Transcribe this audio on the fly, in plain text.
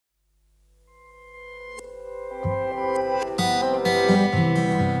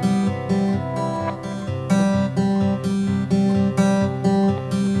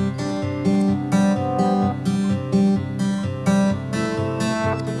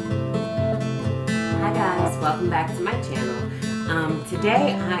guys, welcome back to my channel.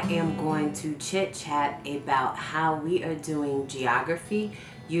 Today I am going to chit chat about how we are doing geography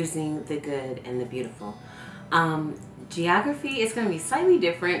using the good and the beautiful. Geography is going to be slightly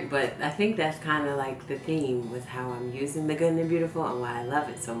different, but I think that's kind of like the theme with how I'm using the good and the beautiful, and why I love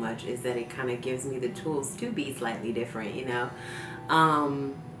it so much is that it kind of gives me the tools to be slightly different, you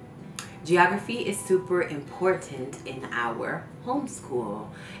know. Geography is super important in our homeschool,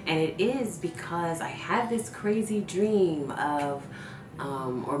 and it is because I had this crazy dream of,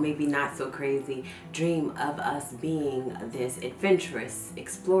 or maybe not so crazy, dream of us being this adventurous,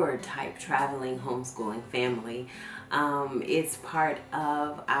 explorer type traveling homeschooling family. It's part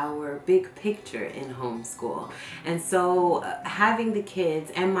of our big picture in homeschool, and so having the kids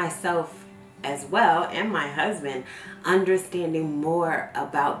and myself as well, and my husband, understanding more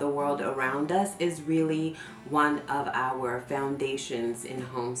about the world around us is really one of our foundations in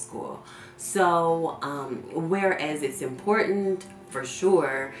homeschool. So whereas it's important for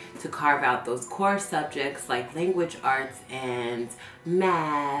sure to carve out those core subjects like language arts and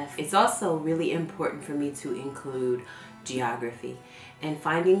math, it's also really important for me to include geography. And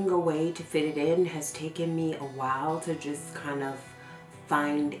finding a way to fit it in has taken me a while to just kind of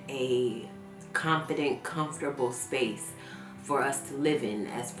find a confident, comfortable space for us to live in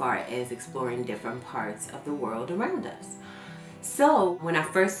as far as exploring different parts of the world around us. So when I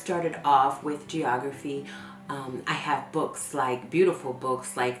first started off with geography, I have books, like beautiful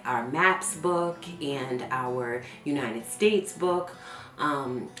books like our maps book and our United States book,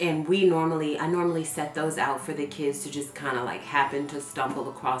 and I normally set those out for the kids to just kind of like happen to stumble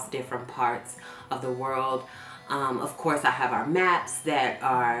across different parts of the world. Of course, I have our maps that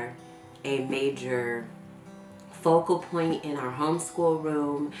are a major focal point in our homeschool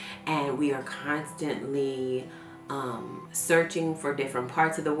room, and we are constantly searching for different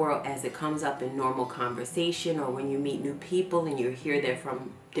parts of the world as it comes up in normal conversation, or when you meet new people and you hear they're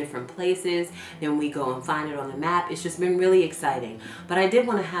from different places, then we go and find it on the map. It's just been really exciting, but I did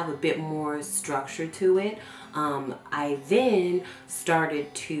want to have a bit more structure to it. I then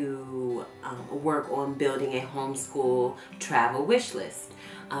started to work on building a homeschool travel wish list.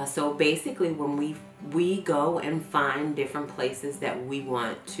 So basically when we go and find different places that we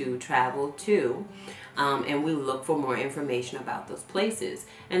want to travel to, and we look for more information about those places,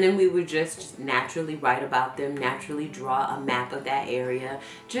 and then we would just naturally write about them, naturally draw a map of that area,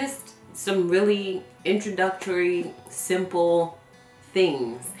 just some really introductory, simple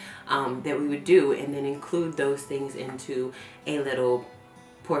things that we would do, and then include those things into a little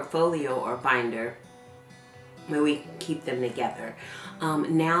portfolio or binder where we keep them together.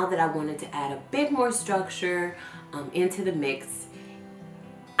 Now that I wanted to add a bit more structure into the mix,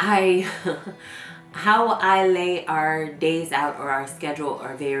 how I lay our days out or our schedule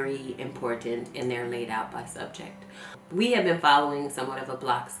are very important, and they're laid out by subject. We have been following somewhat of a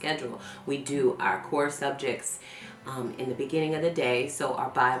block schedule. We do our core subjects in the beginning of the day, so our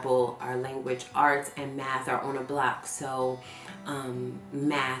Bible, our language arts, and math are on a block. So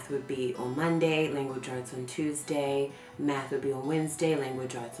math would be on Monday, language arts on Tuesday, math would be on Wednesday,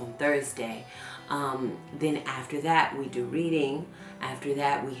 language arts on Thursday. Then after that we do reading, after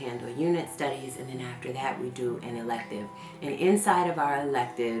that we handle unit studies, and then after that we do an elective. And inside of our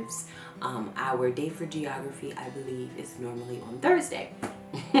electives, our day for geography, I believe, is normally on Thursday.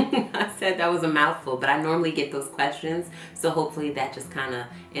 I said that was a mouthful, but I normally get those questions, so hopefully that just kind of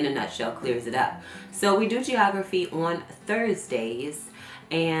in a nutshell clears it up. So we do geography on Thursdays,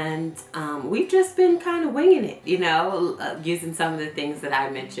 and we've just been kind of winging it, you know, using some of the things that I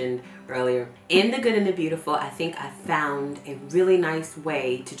mentioned earlier. In the good and the beautiful, I think I found a really nice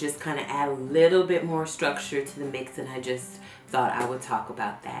way to just kind of add a little bit more structure to the mix, and I just thought I would talk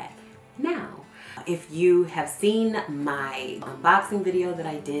about that now. If you have seen my unboxing video that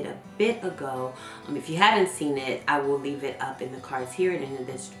I did a bit ago, if you haven't seen it, I will leave it up in the cards here and in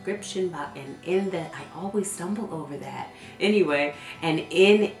the description box, and I always stumble over that. Anyway, and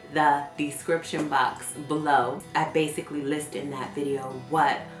in the description box below, I basically list in that video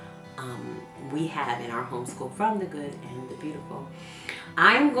what we have in our homeschool from the good and the beautiful.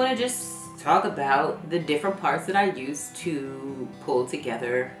 I'm going to just talk about the different parts that I use to pull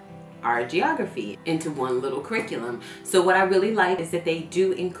together our geography into one little curriculum. So what I really like is that they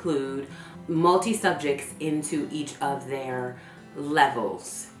do include multi-subjects into each of their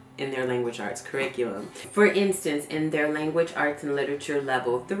levels in their language arts curriculum. For instance, in their language arts and literature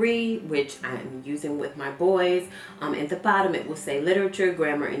level 3, which I'm using with my boys, at the bottom it will say literature,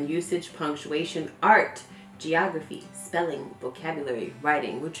 grammar and usage, punctuation, art, geography, spelling, vocabulary,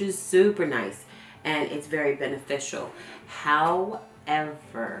 writing, which is super nice and it's very beneficial. How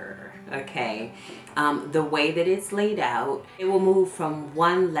However, okay, the way that it's laid out, it will move from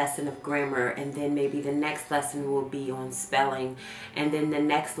one lesson of grammar, and then maybe the next lesson will be on spelling, and then the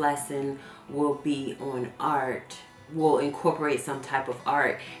next lesson will be on art. Will incorporate some type of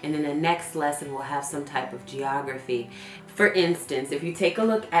art, and then the next lesson will have some type of geography. For instance, if you take a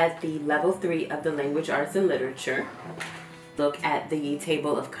look at the level 3 of the language arts and literature, look at the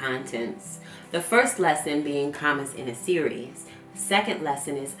table of contents. The first lesson being commas in a series. Second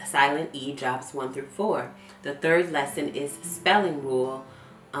lesson is silent E, jobs 1 through 4. The third lesson is spelling rule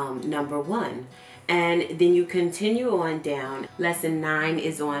number 1. And then you continue on down. Lesson 9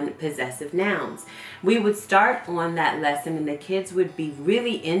 is on possessive nouns. We would start on that lesson and the kids would be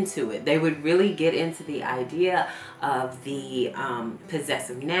really into it. They would really get into the idea of the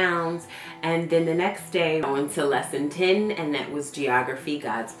possessive nouns. And then the next day on to lesson 10, and that was geography,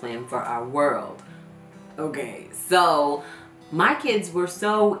 God's plan for our world. Okay, so my kids were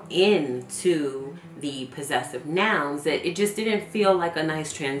so into the possessive nouns that it just didn't feel like a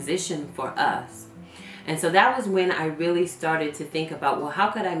nice transition for us. And so that was when I really started to think about, well, how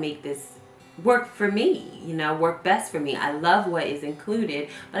could I make this work for me, you know, work best for me? I love what is included,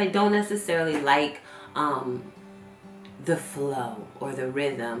 but I don't necessarily like the flow or the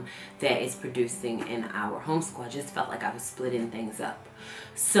rhythm that is producing in our homeschool. I just felt like I was splitting things up.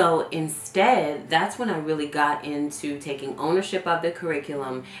 So instead, that's when I really got into taking ownership of the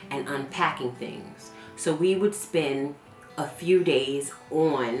curriculum and unpacking things. So we would spend a few days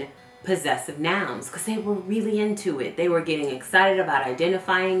on possessive nouns because they were really into it. They were getting excited about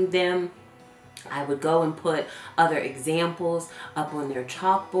identifying them. I would go and put other examples up on their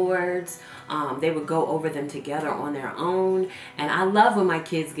chalkboards. They would go over them together on their own. And I love when my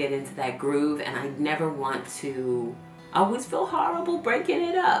kids get into that groove, and I never want to, I always feel horrible breaking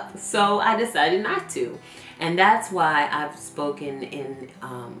it up. So I decided not to. And that's why I've spoken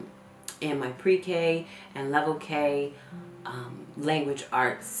in my pre-K and level K language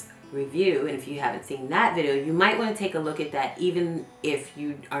arts review. And if you haven't seen that video, you might want to take a look at that, even if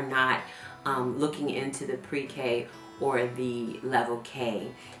you are not looking into the pre-K or the level K,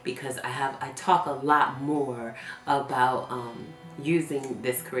 because I talk a lot more about using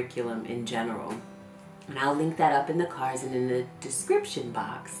this curriculum in general. And I'll link that up in the cards and in the description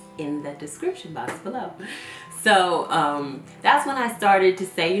box below. So that's when I started to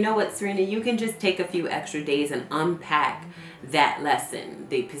say, you know what, Syreena, you can just take a few extra days and unpack that lesson,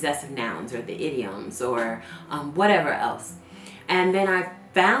 the possessive nouns or the idioms or whatever else. And then I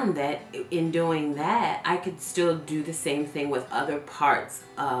found that in doing that, I could still do the same thing with other parts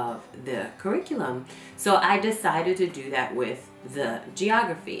of the curriculum. So I decided to do that with the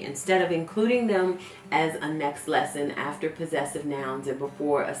geography. Instead of including them as a next lesson after possessive nouns and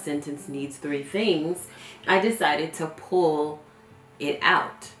before a sentence needs 3 things, I decided to pull it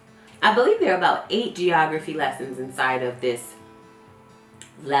out. I believe there are about 8 geography lessons inside of this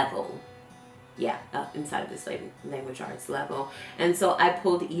level. Yeah, inside of this language arts level. And so I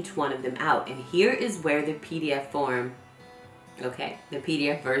pulled each one of them out. And here is where the PDF form, okay, the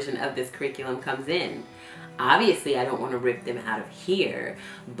PDF version of this curriculum comes in. Obviously, I don't want to rip them out of here,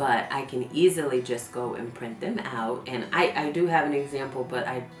 but I can easily just go and print them out. And I do have an example, but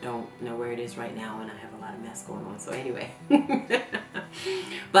I don't know where it is right now, and I have a lot of mess going on. So anyway,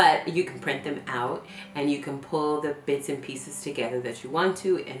 but you can print them out, and you can pull the bits and pieces together that you want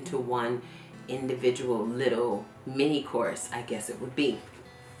to into one individual little mini course, I guess it would be.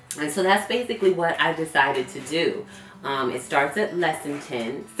 And so that's basically what I decided to do. It starts at lesson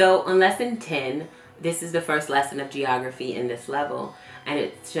 10. So on lesson 10, this is the first lesson of geography in this level, and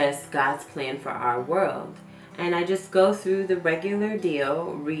it's just God's plan for our world. And I just go through the regular deal,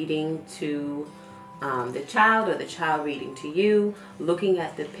 reading to the child or the child reading to you, looking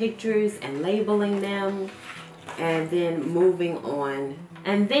at the pictures and labeling them, and then moving on.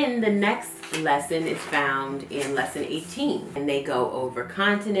 And then the next lesson is found in lesson 18, and they go over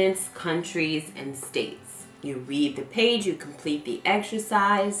continents, countries, and states. You read the page, you complete the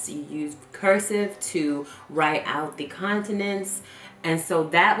exercise, you use cursive to write out the continents. And so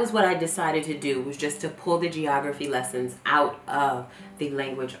that was what I decided to do, was just to pull the geography lessons out of the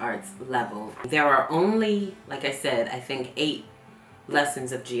language arts level. There are only, like I said, I think 8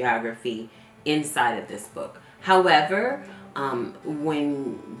 lessons of geography inside of this book. However,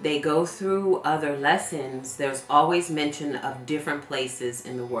 when they go through other lessons, there's always mention of different places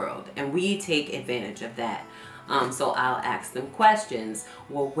in the world, and we take advantage of that. So I'll ask them questions.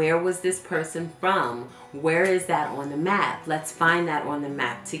 Well, where was this person from? Where is that on the map? Let's find that on the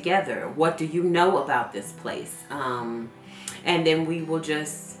map together. What do you know about this place? And then we will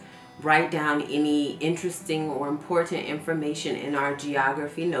just write down any interesting or important information in our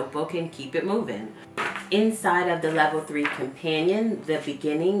geography notebook and keep it moving. Inside of the level 3 companion, the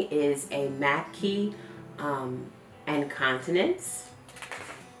beginning is a map key and continents,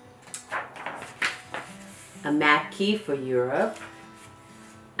 a map key for Europe,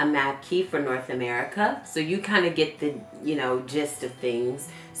 a map key for North America. So you kind of get the, gist of things.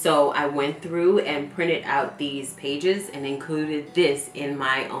 So I went through and printed out these pages and included this in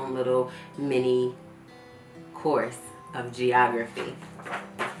my own little mini course of geography.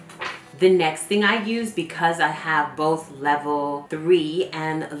 The next thing I use, because I have both level 3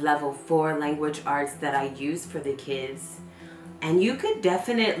 and level 4 language arts that I use for the kids, and you could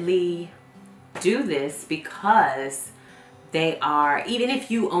definitely do this because they are, even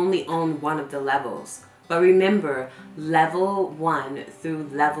if you only own one of the levels. But remember, level 1 through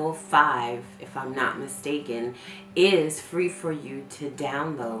level 5, if I'm not mistaken, is free for you to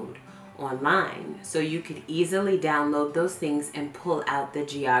download online. So you could easily download those things and pull out the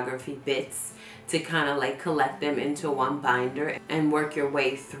geography bits to kind of like collect them into one binder and work your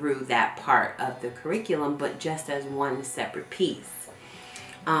way through that part of the curriculum, but just as one separate piece.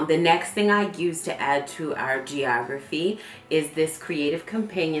 The next thing I use to add to our geography is this creative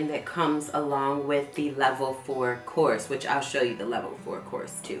companion that comes along with the level 4 course, which I'll show you the level 4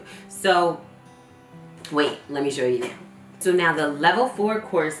 course too. So wait, let me show you now. So now the level 4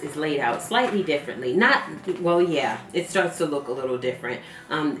 course is laid out slightly differently. It starts to look a little different.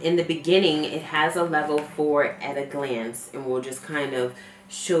 In the beginning, it has a level 4 at a glance, and we'll just kind of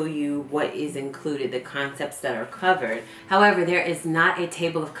show you what is included, the concepts that are covered. However, there is not a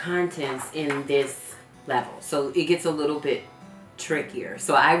table of contents in this level, so it gets a little bit trickier.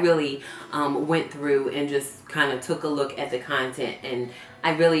 So I really went through and just kind of took a look at the content, and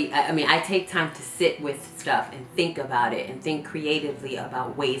I take time to sit with stuff and think about it and think creatively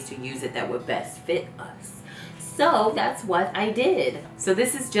about ways to use it that would best fit us. So that's what I did. So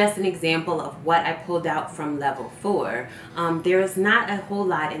this is just an example of what I pulled out from level 4. There is not a whole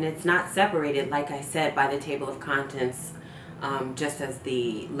lot, and it's not separated, like I said, by the table of contents, just as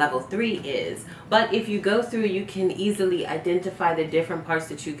the level 3 is. But if you go through, you can easily identify the different parts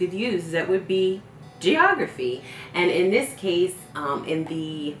that you could use that would be geography. And in this case, in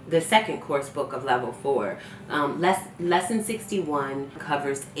the second course book of level 4, lesson 61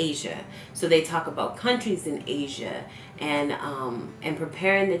 covers Asia. So they talk about countries in Asia and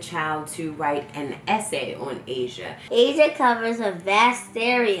preparing the child to write an essay on Asia. Asia covers a vast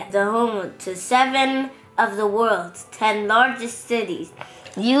area, the home to 7 of the world's 10 largest cities.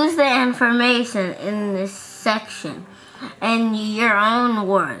 Use the information in this section in your own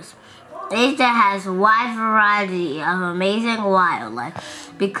words. Asia has a wide variety of amazing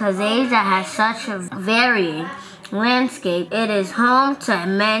wildlife. Because Asia has such a varying landscape, it is home to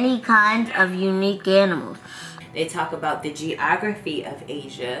many kinds of unique animals. They talk about the geography of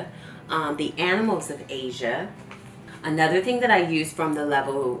Asia, the animals of Asia. Another thing that I use from the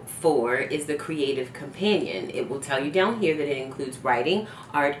level 4 is the creative companion. It will tell you down here that it includes writing,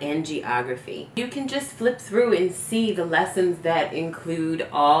 art, and geography. You can just flip through and see the lessons that include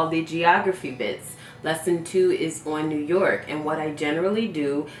all the geography bits. Lesson 2 is on New York, and what I generally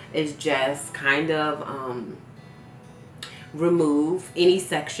do is just kind of remove any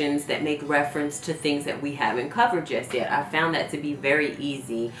sections that make reference to things that we haven't covered just yet. I found that to be very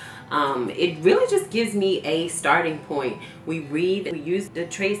easy. It really just gives me a starting point. We read, we use the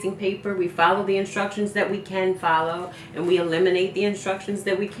tracing paper, we follow the instructions that we can follow, and we eliminate the instructions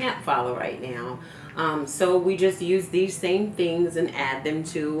that we can't follow right now. So we just use these same things and add them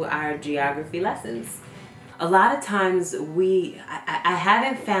to our geography lessons. A lot of times I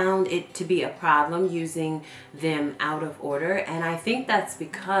haven't found it to be a problem using them out of order, and I think that's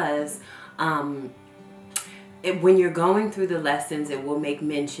because when you're going through the lessons, it will make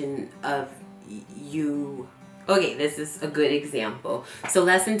mention of you. Okay, this is a good example. So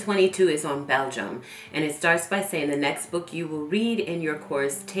lesson 22 is on Belgium, and it starts by saying the next book you will read in your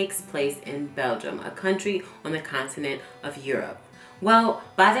course takes place in Belgium, a country on the continent of Europe. Well,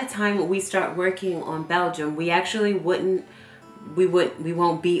 by the time we start working on Belgium, we actually won't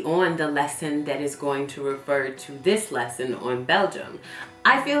be on the lesson that is going to refer to this lesson on Belgium.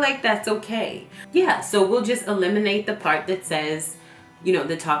 I feel like that's okay. Yeah, so we'll just eliminate the part that says,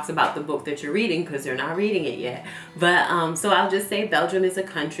 that talks about the book that you're reading, because they're not reading it yet. But so I'll just say Belgium is a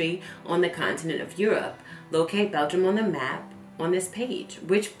country on the continent of Europe. Locate Belgium on the map on this page.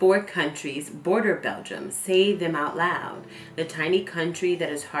 Which 4 countries border Belgium? Say them out loud. The tiny country that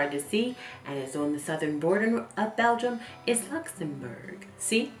is hard to see and is on the southern border of Belgium is Luxembourg.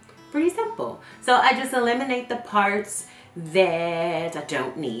 See? Pretty simple. So I just eliminate the parts that I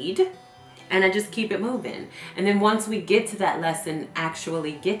don't need, and I just keep it moving. And then once we get to that lesson,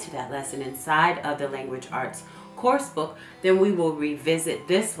 actually get to that lesson inside of the language arts course book, then we will revisit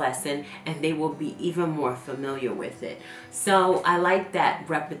this lesson and they will be even more familiar with it. So I like that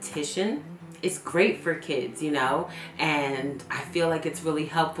repetition. It's great for kids, you know, and I feel like it's really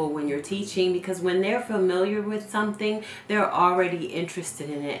helpful when you're teaching, because when they're familiar with something, they're already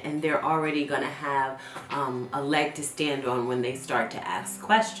interested in it and they're already going to have a leg to stand on when they start to ask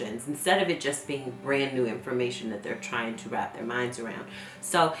questions, instead of it just being brand new information that they're trying to wrap their minds around.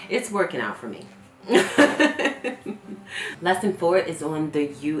 So it's working out for me. Lesson 4 is on the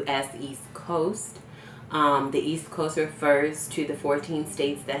U.S. East Coast. The East Coast refers to the 14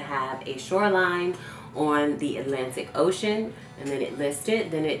 states that have a shoreline on the Atlantic Ocean, and then it lists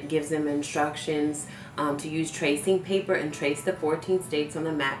it. Then it gives them instructions to use tracing paper and trace the 14 states on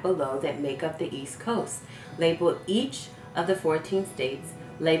the map below that make up the East Coast. Label each of the 14 states,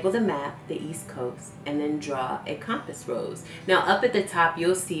 label the map, the East Coast, and then draw a compass rose. Now up at the top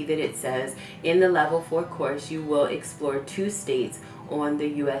you'll see that it says, in the level 4 course you will explore 2 states on the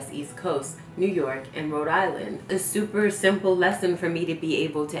U.S. East Coast, New York and Rhode Island. A super simple lesson for me to be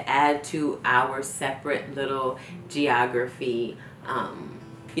able to add to our separate little geography,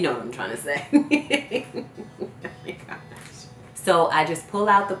 you know what I'm trying to say. So I just pull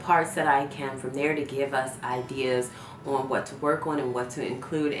out the parts that I can from there to give us ideas on what to work on and what to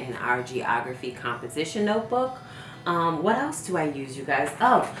include in our geography composition notebook. What else do I use, you guys?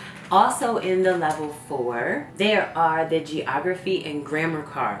 Oh, also in the level 4, there are the geography and grammar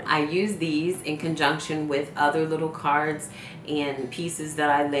cards. I use these in conjunction with other little cards and pieces that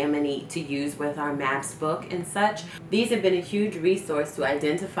I laminate to use with our maps book and such. These have been a huge resource to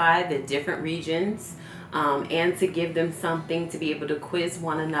identify the different regions and to give them something to be able to quiz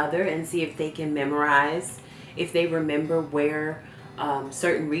one another and see if they can memorize, if they remember where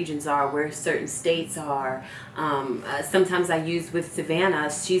certain regions are, where certain states are. Sometimes I use with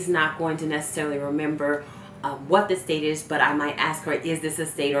Savannah, she's not going to necessarily remember what the state is, but I might ask her, is this a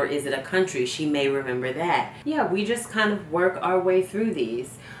state or is it a country? She may remember that. Yeah, we just kind of work our way through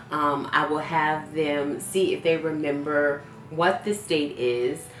these. I will have them see if they remember what the state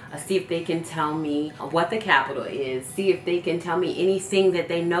is, see if they can tell me what the capital is, see if they can tell me anything that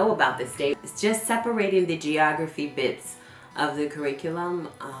they know about the state. It's just separating the geography bits of the curriculum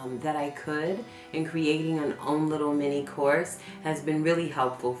that I could, and creating an own little mini course has been really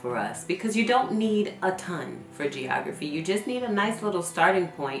helpful for us, because you don't need a ton for geography. You just need a nice little starting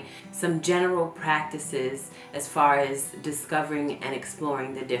point, some general practices as far as discovering and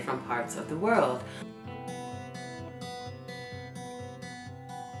exploring the different parts of the world.